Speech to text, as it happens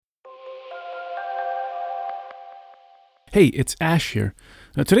Hey, it's Ash here.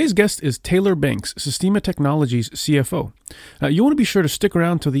 Today's guest is Taylor Banks, Systima Technologies CFO. You want to be sure to stick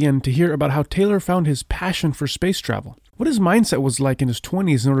around till the end to hear about how Taylor found his passion for space travel, what his mindset was like in his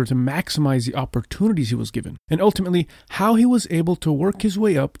 20s in order to maximize the opportunities he was given, and ultimately how he was able to work his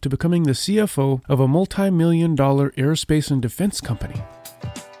way up to becoming the CFO of a multi-million-dollar aerospace and defense company.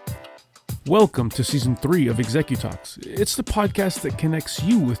 Welcome to Season 3 of Executalks. It's the podcast that connects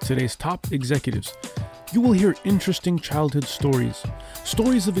you with today's top executives. You will hear interesting childhood stories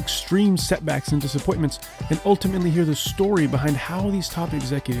of extreme setbacks and disappointments, and ultimately hear the story behind how these top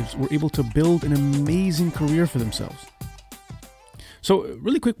executives were able to build an amazing career for themselves. So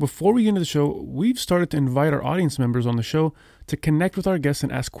really quick, before we get into the show, we've started to invite our audience members on the show to connect with our guests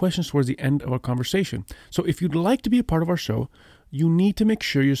and ask questions towards the end of our conversation. So if you'd like to be a part of our show, you need to make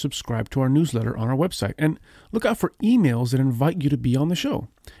sure you're subscribed to our newsletter on our website and look out for emails that invite you to be on the show.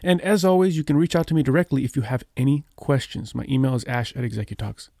 And as always, you can reach out to me directly if you have any questions. My email is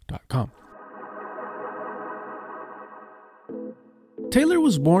ash@executalks.com. Taylor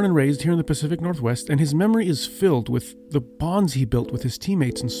was born and raised here in the Pacific Northwest, and his memory is filled with the bonds he built with his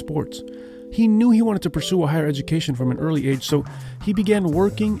teammates in sports. He knew he wanted to pursue a higher education from an early age, so he began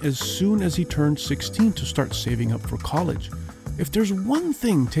working as soon as he turned 16 to start saving up for college. If there's one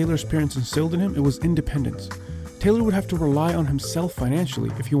thing Taylor's parents instilled in him, it was independence. Taylor would have to rely on himself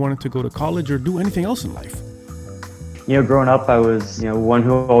financially if he wanted to go to college or do anything else in life. Growing up, I was, one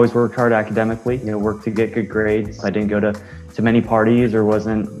who always worked hard academically, worked to get good grades. I didn't go to many parties or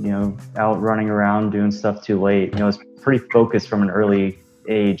wasn't, out running around doing stuff too late. I was pretty focused from an early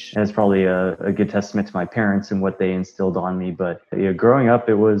age, and it's probably a good testament to my parents and what they instilled on me. But growing up,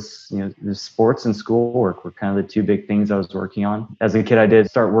 it was, the sports and schoolwork were kind of the two big things I was working on. As a kid, I did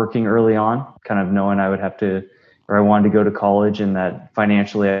start working early on, kind of knowing I wanted to go to college, and that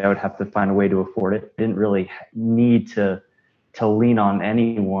financially I would have to find a way to afford it. I didn't really need to lean on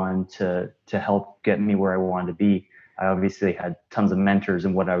anyone to help get me where I wanted to be. I obviously had tons of mentors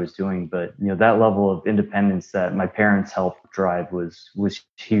in what I was doing, but that level of independence that my parents helped drive was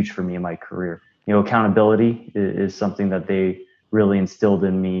huge for me in my career. Accountability is something that they really instilled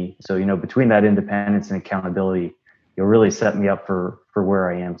in me. So between that independence and accountability, really set me up for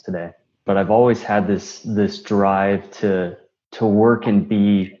where I am today. But I've always had this drive to work and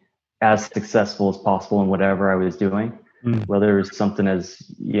be as successful as possible in whatever I was doing. Whether it was something as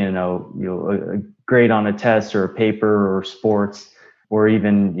a grade on a test or a paper or sports, or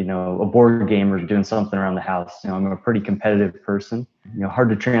even a board game or doing something around the house. I'm a pretty competitive person. Hard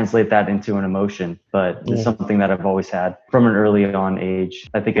to translate that into an emotion, but it's something that I've always had from an early on age.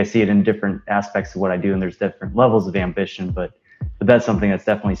 I think I see it in different aspects of what I do, and there's different levels of ambition, but that's something that's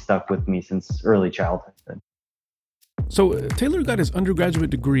definitely stuck with me since early childhood. So Taylor got his undergraduate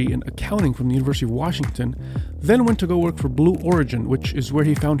degree in accounting from the University of Washington, then went to go work for Blue Origin, which is where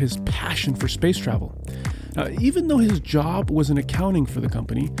he found his passion for space travel. Even though his job was in accounting for the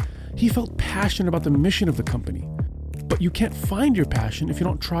company, he felt passionate about the mission of the company. But you can't find your passion if you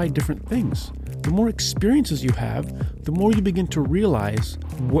don't try different things. The more experiences you have, the more you begin to realize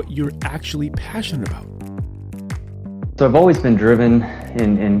what you're actually passionate about. So I've always been driven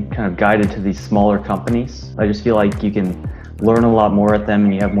and kind of guided to these smaller companies. I just feel like you can learn a lot more at them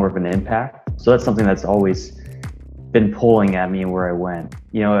and you have more of an impact. So that's something that's always been pulling at me where I went.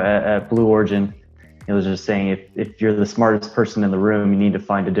 At Blue Origin, it was just saying if you're the smartest person in the room, you need to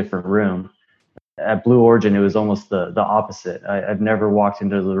find a different room. At Blue Origin, it was almost the opposite. I've never walked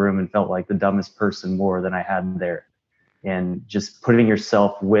into the room and felt like the dumbest person more than I had there. And just putting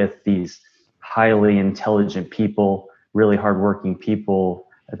yourself with these highly intelligent people, really hardworking people,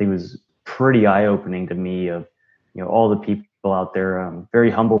 I think was pretty eye-opening to me of, all the people out there, very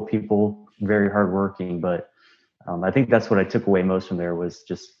humble people, very hardworking. But I think that's what I took away most from there was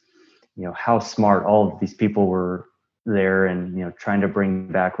just, how smart all of these people were there and, trying to bring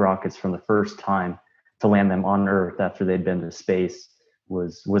back rockets from the first time to land them on Earth after they'd been to space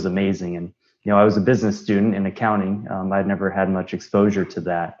was amazing. And, I was a business student in accounting. I'd never had much exposure to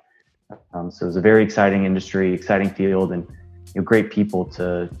that. So it was a very exciting industry, exciting field, and great people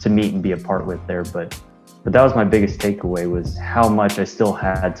to meet and be a part with there. But that was my biggest takeaway was how much I still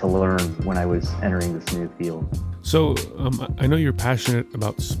had to learn when I was entering this new field. So I know you're passionate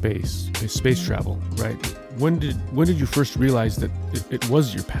about space travel, right? When did you first realize that it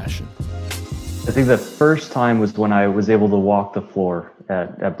was your passion? I think the first time was when I was able to walk the floor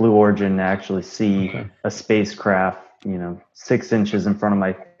at Blue Origin and actually see a spacecraft 6 inches in front of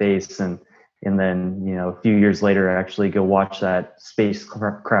my face, and then a few years later actually go watch that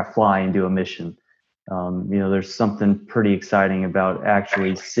spacecraft fly and do a mission. There's something pretty exciting about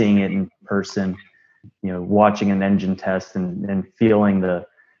actually seeing it in person watching an engine test and feeling the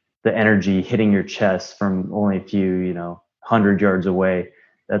energy hitting your chest from only a few, 100 yards away.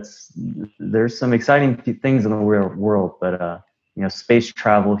 There's some exciting things in the world, but space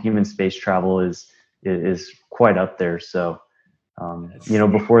travel, human space travel is quite up there. So,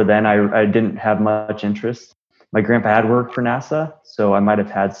 before then I didn't have much interest. My grandpa had worked for NASA, so I might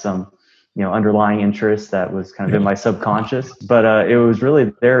have had some, underlying interest that was kind of in my subconscious, but it was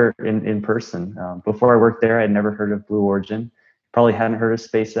really there in person. Before I worked there, I had never heard of Blue Origin, probably hadn't heard of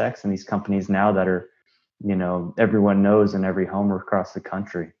SpaceX and these companies now that are, everyone knows in every home across the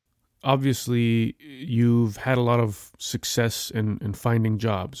country. Obviously, you've had a lot of success in finding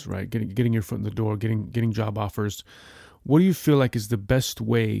jobs, right? Getting your foot in the door, getting job offers. What do you feel like is the best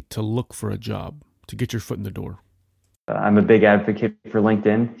way to look for a job, to get your foot in the door? I'm a big advocate for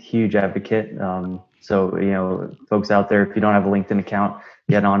LinkedIn, huge advocate. So, folks out there, if you don't have a LinkedIn account,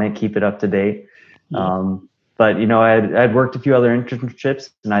 get on it, keep it up to date. Yeah. But, I'd worked a few other internships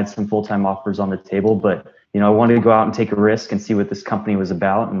and I had some full-time offers on the table, but, I wanted to go out and take a risk and see what this company was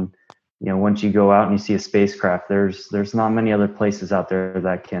about. And, once you go out and you see a spacecraft, there's not many other places out there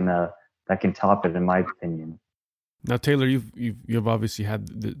that can top it, in my opinion. Now, Taylor, you've obviously had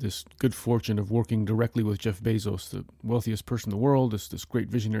this good fortune of working directly with Jeff Bezos, the wealthiest person in the world, this great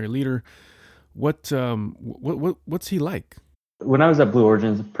visionary leader. What's he like? When I was at Blue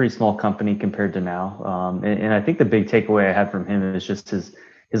Origin, it's a pretty small company compared to now, and I think the big takeaway I had from him is just his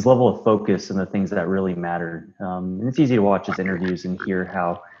level of focus and the things that really mattered. And it's easy to watch his interviews and hear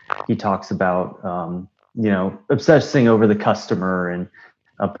how he talks about obsessing over the customer and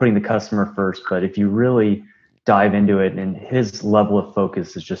putting the customer first. But if you really dive into it, and his level of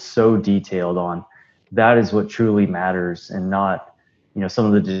focus is just so detailed on that is what truly matters, and not some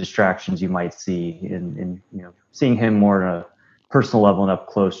of the distractions you might see in seeing him more on a personal level and up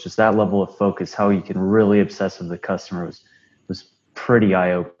close. Just that level of focus, how you can really obsess with the customer was pretty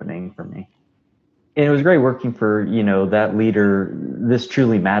eye-opening for me. And it was great working for that leader. This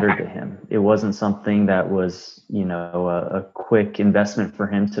truly mattered to him. It wasn't something that was a quick investment for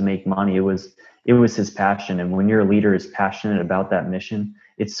him to make money. It was his passion. And when your leader is passionate about that mission,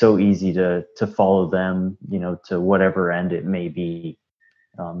 it's so easy to follow them, to whatever end it may be.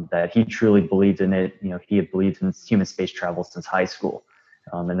 That he truly believed in it. He had believed in human space travel since high school.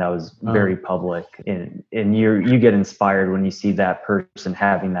 And that was very public. And you get inspired when you see that person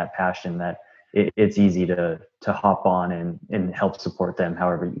having that passion, that it's easy to hop on and help support them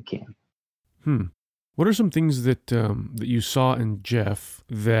however you can. What are some things that you saw in Jeff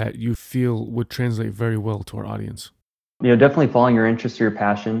that you feel would translate very well to our audience? Definitely following your interest or your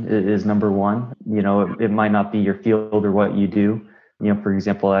passion is number one. It might not be your field or what you do. For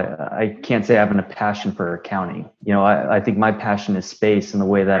example, I can't say I have a passion for accounting. I think my passion is space, and the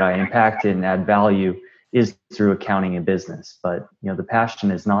way that I impact it and add value is through accounting and business. But, the passion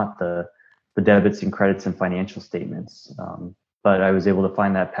is not the debits and credits and financial statements. But I was able to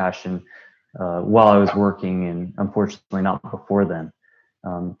find that passion while I was working, and unfortunately not before then.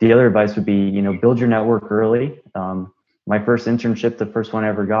 The other advice would be, build your network early. My first internship, the first one I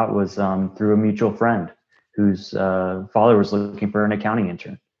ever got, was through a mutual friend whose father was looking for an accounting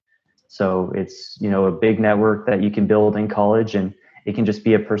intern. So it's, a big network that you can build in college, and it can just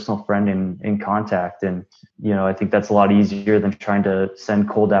be a personal friend in contact. And, I think that's a lot easier than trying to send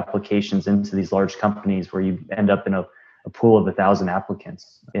cold applications into these large companies where you end up in a pool of 1,000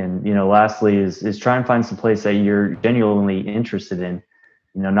 applicants. And, lastly is try and find some place that you're genuinely interested in,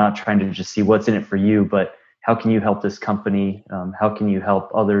 not trying to just see what's in it for you, but how can you help this company? How can you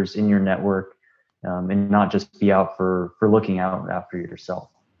help others in your network? And not just be out for looking out after yourself.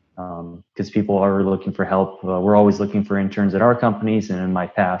 Because people are looking for help. We're always looking for interns at our companies and in my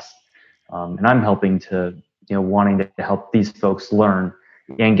past. And I'm helping to, wanting to help these folks learn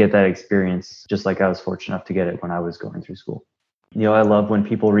and get that experience, just like I was fortunate enough to get it when I was going through school. I love when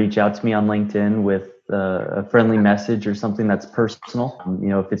people reach out to me on LinkedIn with a friendly message or something that's personal.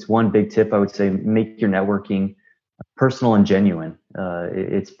 If it's one big tip, I would say make your networking personal and genuine.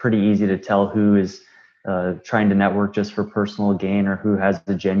 It's pretty easy to tell who is trying to network just for personal gain or who has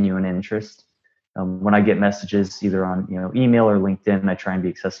a genuine interest. When I get messages either on email or LinkedIn, I try and be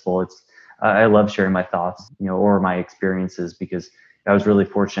accessible. I love sharing my thoughts, or my experiences, because I was really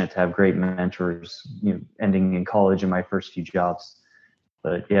fortunate to have great mentors, ending in college and my first few jobs.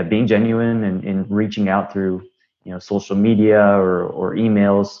 But yeah, being genuine and reaching out through social media or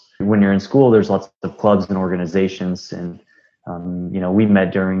emails. When you're in school, there's lots of clubs and organizations, and we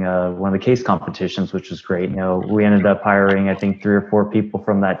met during one of the case competitions, which was great. We ended up hiring, I think, 3 or 4 people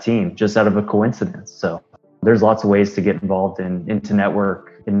from that team just out of a coincidence. So there's lots of ways to get involved and to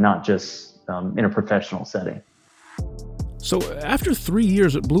network, and not just in a professional setting. So after 3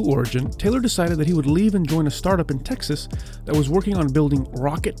 years at Blue Origin, Taylor decided that he would leave and join a startup in Texas that was working on building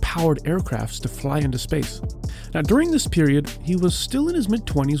rocket-powered aircrafts to fly into space. Now during this period, he was still in his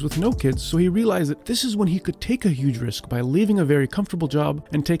mid-20s with no kids, so he realized that this is when he could take a huge risk by leaving a very comfortable job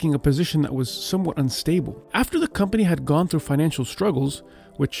and taking a position that was somewhat unstable. After the company had gone through financial struggles,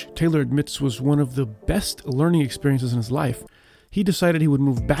 which Taylor admits was one of the best learning experiences in his life, he decided he would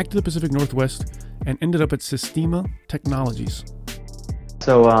move back to the Pacific Northwest and ended up at Systima Technologies.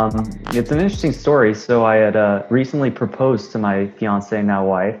 So it's an interesting story. So I had recently proposed to my fiance, now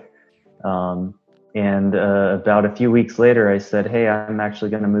wife, and about a few weeks later, I said, "Hey, I'm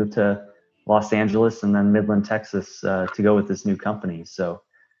actually going to move to Los Angeles and then Midland, Texas, to go with this new company." So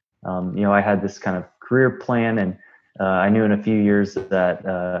I had this kind of career plan, and I knew in a few years that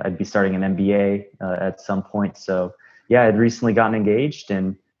I'd be starting an MBA at some point. So yeah, I'd recently gotten engaged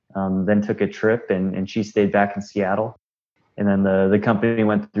and then took a trip, and she stayed back in Seattle. And then the company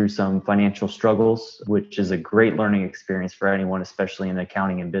went through some financial struggles, which is a great learning experience for anyone, especially in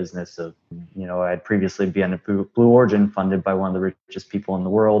accounting and business. I'd previously been at Blue Origin, funded by one of the richest people in the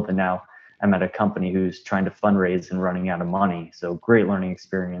world, and now I'm at a company who's trying to fundraise and running out of money. So great learning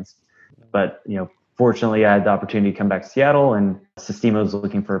experience. But fortunately, I had the opportunity to come back to Seattle, and Systima was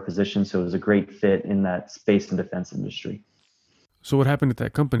looking for a position, so it was a great fit in that space and defense industry. So what happened at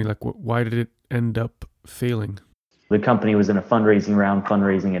that company? Like, why did it end up failing? The company was in a fundraising round,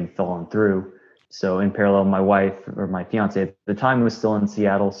 fundraising had fallen through. So in parallel, my wife, or my fiance at the time, was still in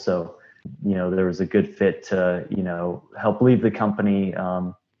Seattle. So, there was a good fit to, help leave the company,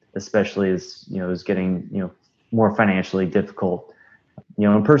 especially as, it was getting, more financially difficult.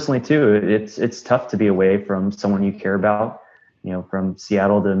 And personally too, it's tough to be away from someone you care about. From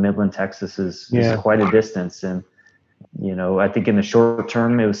Seattle to Midland, Texas is quite a distance. And, I think in the short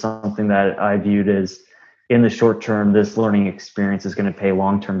term, it was something that I viewed as, in the short term, this learning experience is going to pay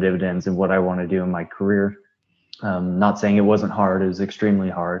long-term dividends in what I want to do in my career. Not saying it wasn't hard, it was extremely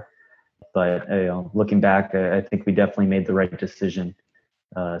hard. But looking back, I think we definitely made the right decision.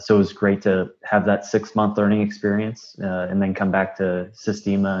 So it was great to have that 6-month learning experience and then come back to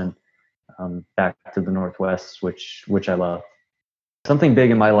Systima and back to the Northwest, which I love. Something big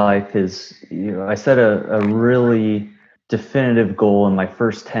in my life is, I set a really definitive goal in my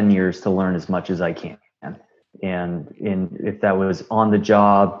first 10 years to learn as much as I can. And if that was on the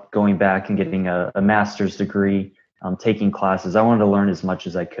job, going back and getting a master's degree, taking classes, I wanted to learn as much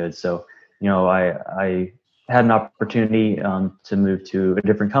as I could. So, I had an opportunity to move to a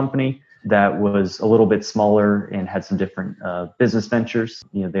different company that was a little bit smaller and had some different business ventures.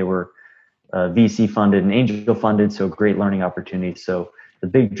 They were VC funded and angel funded, so great learning opportunity. So the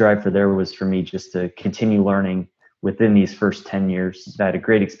big drive was for me just to continue learning within these first 10 years. I had a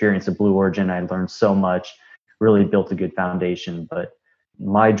great experience at Blue Origin. I learned so much, really built a good foundation. But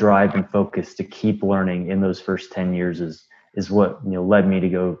my drive and focus to keep learning in those first 10 years is what led me to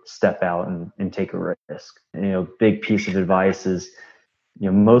go step out and take a risk. Big piece of advice is,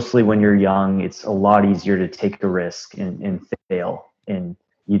 mostly when you're young, it's a lot easier to take a risk and fail. And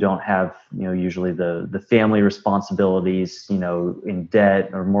you don't have, usually the family responsibilities, in debt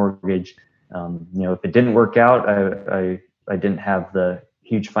or mortgage. If it didn't work out, I didn't have the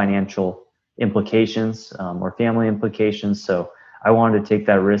huge financial implications or family implications. So I wanted to take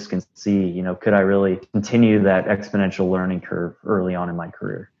that risk and see, could I really continue that exponential learning curve early on in my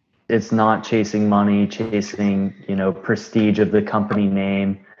career? It's not chasing money, chasing, prestige of the company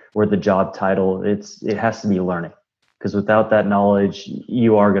name or the job title. It has to be learning. Because without that knowledge,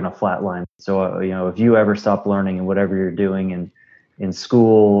 you are going to flatline. So, if you ever stop learning in whatever you're doing in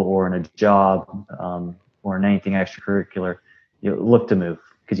school or in a job or in anything extracurricular, look to move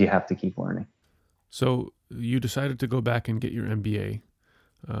because you have to keep learning. So you decided to go back and get your MBA.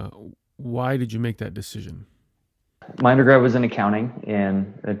 Why did you make that decision? My undergrad was in accounting,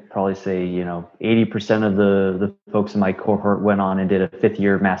 and I'd probably say, 80% of the folks in my cohort went on and did a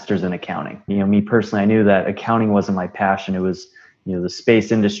 5th-year master's in accounting. Me personally, I knew that accounting wasn't my passion. It was, the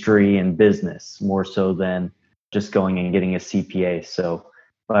space industry and business more so than just going and getting a CPA. So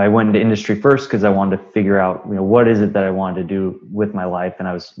I went into industry first because I wanted to figure out, what is it that I wanted to do with my life. And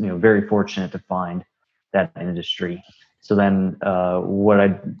I was, very fortunate to find that industry. So then what I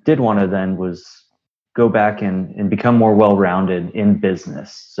did want to then was go back and become more well-rounded in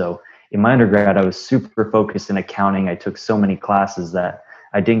business. So in my undergrad, I was super focused in accounting. I took so many classes that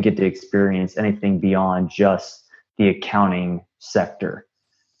I didn't get to experience anything beyond just the accounting sector.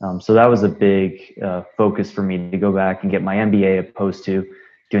 So that was a big focus for me to go back and get my MBA opposed to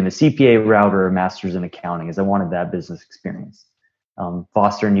doing the CPA route or a master's in accounting, as I wanted that business experience.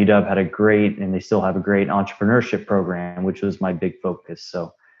 Foster and UW had a great, and they still have a great entrepreneurship program, which was my big focus.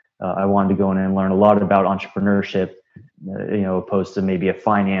 So I wanted to go in and learn a lot about entrepreneurship, opposed to maybe a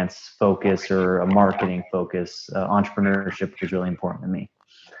finance focus or a marketing focus. Entrepreneurship was really important to me.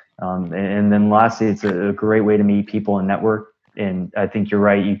 And then lastly, it's a great way to meet people and network. And I think you're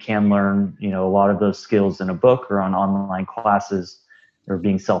right. You can learn, a lot of those skills in a book or on online classes or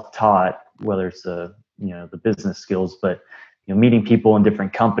being self-taught, whether it's the business skills, but meeting people in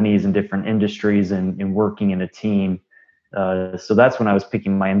different companies and different industries and working in a team. So that's when I was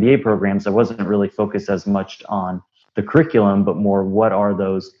picking my MBA programs. I wasn't really focused as much on the curriculum, but more what are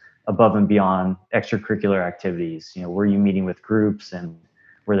those above and beyond extracurricular activities? Were you meeting with groups, and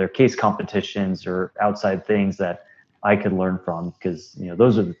were there case competitions or outside things that I could learn from? Because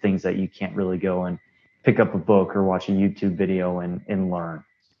those are the things that you can't really go and pick up a book or watch a YouTube video and learn.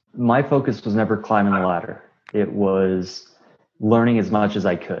 My focus was never climbing the ladder. It was learning as much as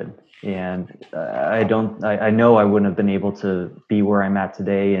I could. And I know I wouldn't have been able to be where I'm at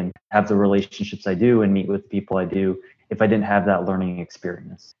today and have the relationships I do and meet with people I do if I didn't have that learning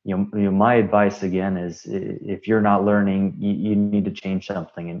experience. My advice again is, if you're not learning, you need to change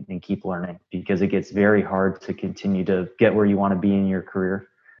something and keep learning, because it gets very hard to continue to get where you want to be in your career.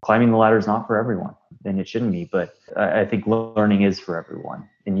 Climbing the ladder is not for everyone, and it shouldn't be, but I think learning is for everyone,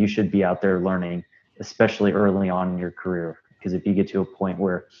 and you should be out there learning, especially early on in your career. Because if you get to a point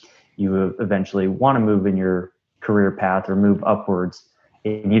where you eventually want to move in your career path or move upwards,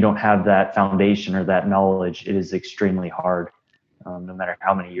 and you don't have that foundation or that knowledge, it is extremely hard, no matter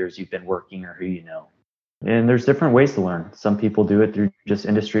how many years you've been working or who you know. And there's different ways to learn. Some people do it through just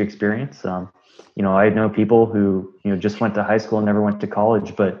industry experience. I know people who just went to high school and never went to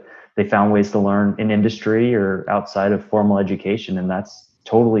college, but they found ways to learn in industry or outside of formal education, and that's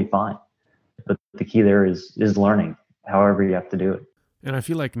totally fine. But the key there is learning, however you have to do it. And I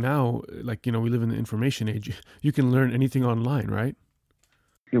feel like now, we live in the information age. You can learn anything online, right?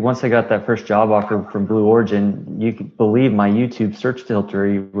 Once I got that first job offer from Blue Origin, you could believe my YouTube search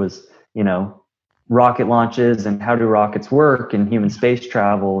filter was, rocket launches and how do rockets work and human space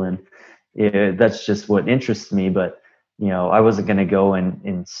travel. And that's just what interests me. But, I wasn't going to go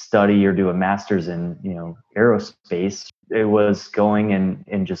and study or do a master's in, aerospace. It was going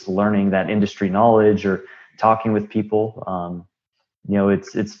and just learning that industry knowledge or talking with people.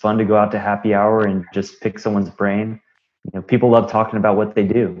 It's fun to go out to happy hour and just pick someone's brain. People love talking about what they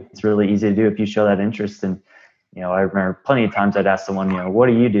do. It's really easy to do if you show that interest. And, I remember plenty of times I'd ask someone, what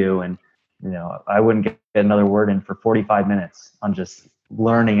do you do? And, I wouldn't get another word in for 45 minutes on just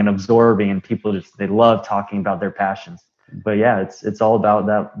learning and absorbing, and people they love talking about their passions. But yeah, it's all about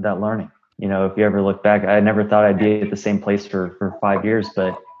that learning. If you ever look back, I never thought I'd be at the same place for 5 years,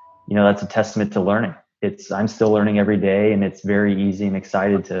 but, that's a testament to learning. I'm still learning every day, and it's very easy and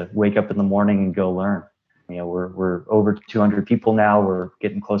excited to wake up in the morning and go learn. We're over 200 people now. We're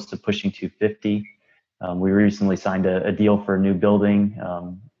getting close to pushing 250. We recently signed a deal for a new building,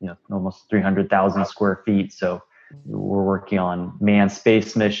 almost 300,000 square feet. So we're working on manned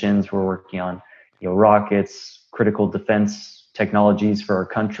space missions. We're working on, rockets, critical defense technologies for our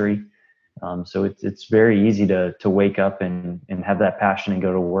country. So it's very easy to wake up and have that passion and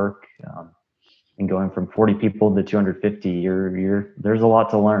go to work. And going from 40 people to 250, there's a lot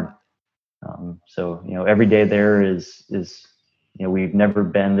to learn. So every day there is we've never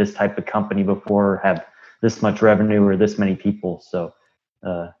been this type of company before, have this much revenue or this many people. So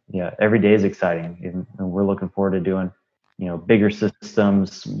every day is exciting, and we're looking forward to doing bigger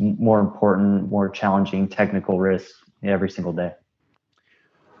systems, more important, more challenging technical risks every single day.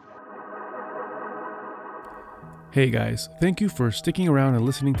 Hey guys, thank you for sticking around and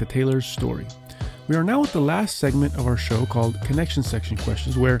listening to Taylor's story. We are now at the last segment of our show called Connection Section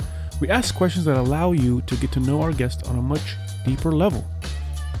Questions, where we ask questions that allow you to get to know our guest on a much deeper level.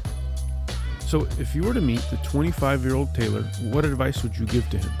 So if you were to meet the 25-year-old Taylor, what advice would you give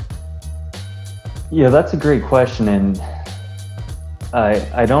to him? Yeah, that's a great question. And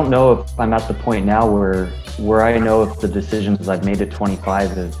I don't know if I'm at the point now where I know if the decisions I've made at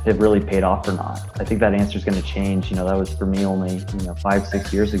 25 have really paid off or not. I think that answer is going to change. That was for me only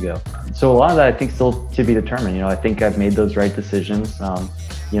 5-6 years ago. So a lot of that I think still to be determined. I think I've made those right decisions.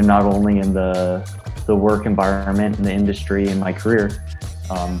 Not only in the work environment, in the industry, in my career,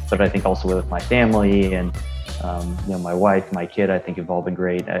 but I think also with my family and my wife, my kid. I think have all been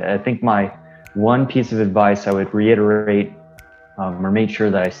great. I think my one piece of advice I would reiterate or make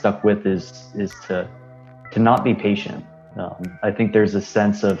sure that I stuck with is to not be patient. I think there's a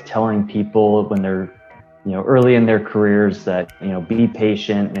sense of telling people when they're early in their careers that be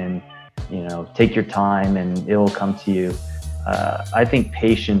patient and take your time and it'll come to you. I think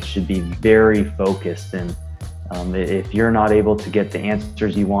patients should be very focused, and if you're not able to get the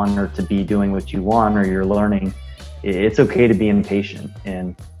answers you want or to be doing what you want or you're learning, it's okay to be impatient.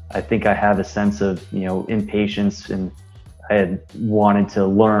 And I think I have a sense of, impatience, and I had wanted to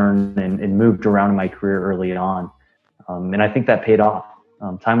learn and moved around in my career early on. And I think that paid off.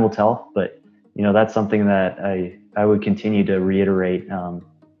 Time will tell, but that's something that I would continue to reiterate,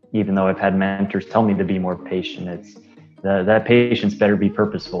 even though I've had mentors tell me to be more patient. It's that patience better be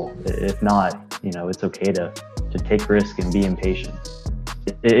purposeful. If not, it's okay to take risk and be impatient.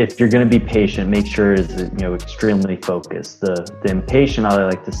 If you're going to be patient, make sure it's extremely focused. The impatient I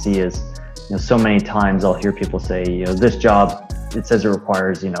like to see is, so many times I'll hear people say, this job, it says it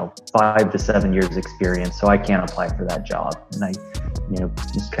requires 5 to 7 years experience, so I can't apply for that job. And I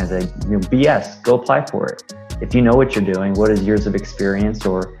just kind of say, BS, go apply for it. If you know what you're doing, what does years of experience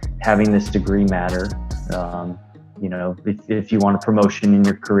or having this degree matter? If you want a promotion in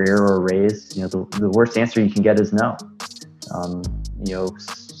your career or a raise, the worst answer you can get is no.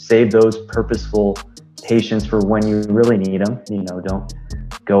 Save those purposeful patience for when you really need them. Don't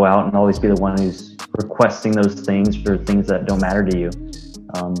go out and always be the one who's requesting those things for things that don't matter to you.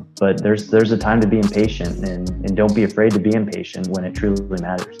 But there's a time to be impatient, and don't be afraid to be impatient when it truly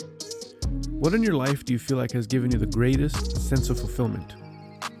matters. What in your life do you feel like has given you the greatest sense of fulfillment?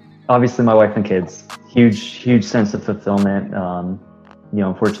 Obviously, my wife and kids. Huge sense of fulfillment.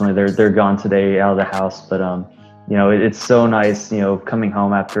 Unfortunately, they're gone today, out of the house. But it's so nice, coming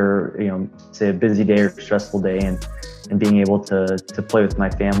home after say a busy day or stressful day, and being able to play with my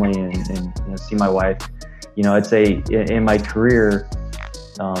family and see my wife. I'd say in my career,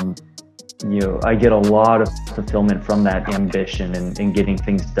 I get a lot of fulfillment from that ambition and getting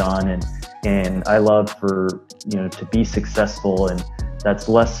things done, and I love for to be successful, and that's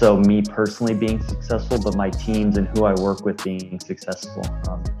less so me personally being successful, but my teams and who I work with being successful.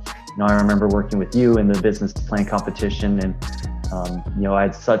 I remember working with you in the business plan competition, and I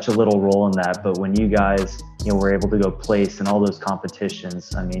had such a little role in that, but when you guys were able to go place in all those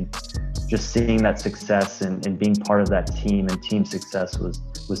competitions, I mean, just seeing that success and being part of that team and team success was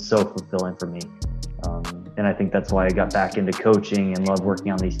so fulfilling for me. And I think that's why I got back into coaching and love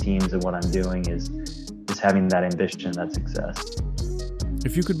working on these teams, and what I'm doing is having that ambition, that success.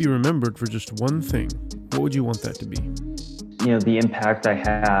 If you could be remembered for just one thing, what would you want that to be? The impact I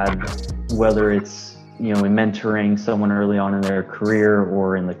had, whether it's, in mentoring someone early on in their career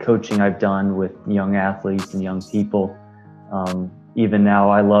or in the coaching I've done with young athletes and young people. Even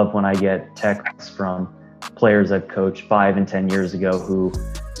now, I love when I get texts from players I've coached 5 and 10 years ago who,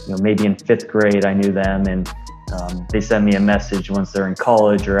 maybe in 5th grade, I knew them, and they send me a message once they're in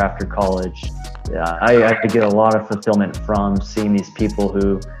college or after college. I get a lot of fulfillment from seeing these people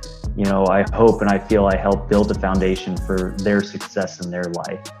who, I hope and I feel I help build a foundation for their success in their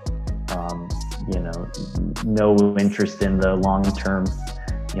life. No interest in the long-term,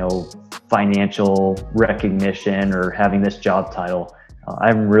 financial recognition or having this job title.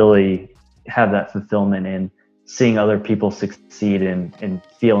 I really have that fulfillment in seeing other people succeed and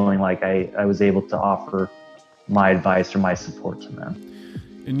feeling like I was able to offer my advice or my support to them.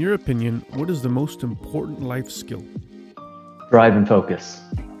 In your opinion, what is the most important life skill? Drive and focus.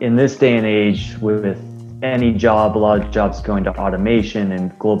 In this day and age, with any job, a lot of jobs going to automation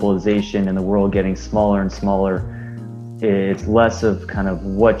and globalization and the world getting smaller and smaller, it's less of kind of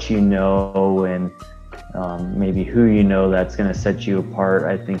what you know and maybe who you know that's going to set you apart.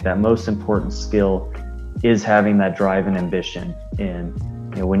 I think that most important skill is having that drive and ambition. And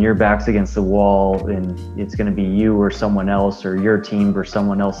when your back's against the wall and it's going to be you or someone else, or your team versus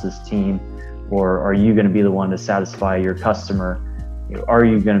someone else's team, or are you going to be the one to satisfy your customer? Are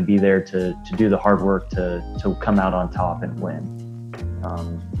you going to be there to do the hard work to come out on top and win?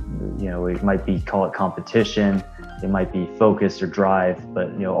 It might be, call it competition, it might be focus or drive,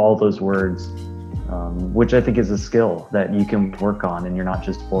 but all those words, which I think is a skill that you can work on, and you're not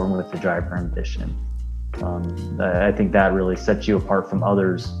just born with the drive or ambition. I think that really sets you apart from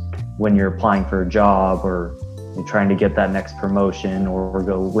others when you're applying for a job, or you're trying to get that next promotion, or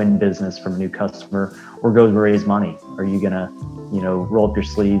go win business from a new customer, or go raise money. Are you going to, roll up your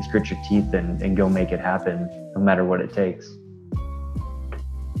sleeves, grit your teeth, and go make it happen, no matter what it takes?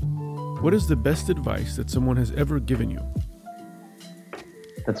 What is the best advice that someone has ever given you?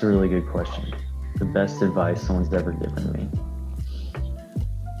 That's a really good question. The best advice someone's ever given me.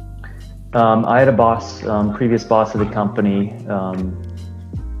 I had a boss, previous boss of the company,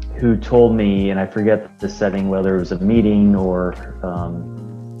 who told me, and I forget the setting, whether it was a meeting or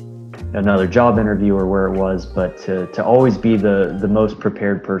another job interview or where it was, but to always be the most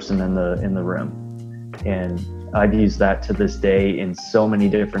prepared person in the room. And I've used that to this day in so many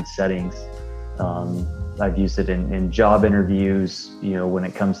different settings. I've used it in job interviews, when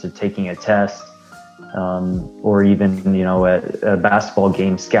it comes to taking a test, or even, at a basketball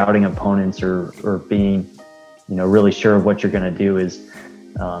game, scouting opponents or being, really sure of what you're going to do is,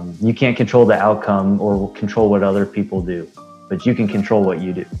 you can't control the outcome or control what other people do, but you can control what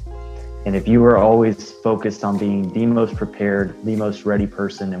you do. And if you are always focused on being the most prepared, the most ready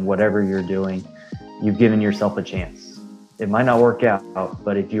person in whatever you're doing, you've given yourself a chance. It might not work out,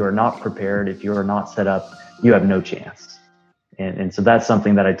 but if you are not prepared, if you are not set up, you have no chance. And so that's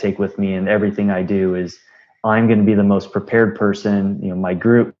something that I take with me in everything I do is I'm going to be the most prepared person. My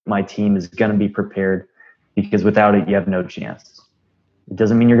group, my team is going to be prepared, because without it, you have no chance. It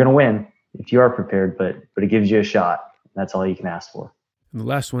doesn't mean you're going to win if you are prepared, but it gives you a shot. That's all you can ask for. And the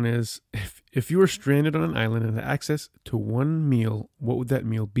last one is, if you were stranded on an island and had access to one meal, what would that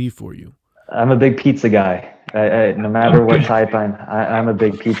meal be for you? I'm a big pizza guy. No matter what type, I'm a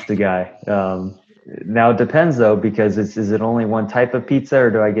big pizza guy. Now it depends though, because is it only one type of pizza, or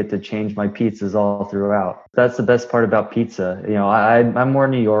do I get to change my pizzas all throughout? That's the best part about pizza. I'm more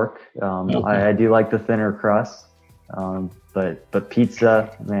New York. I do like the thinner crust, but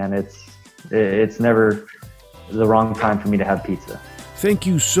pizza, man, it's never the wrong time for me to have pizza. Thank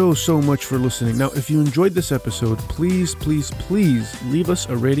you so much for listening. Now, if you enjoyed this episode, please leave us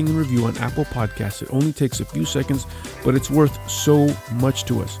a rating and review on Apple Podcasts. It only takes a few seconds, but it's worth so much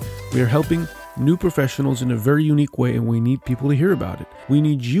to us. We are helping new professionals in a very unique way, and we need people to hear about it. We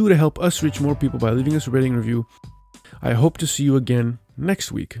need you to help us reach more people by leaving us a rating and review. I hope to see you again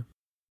next week.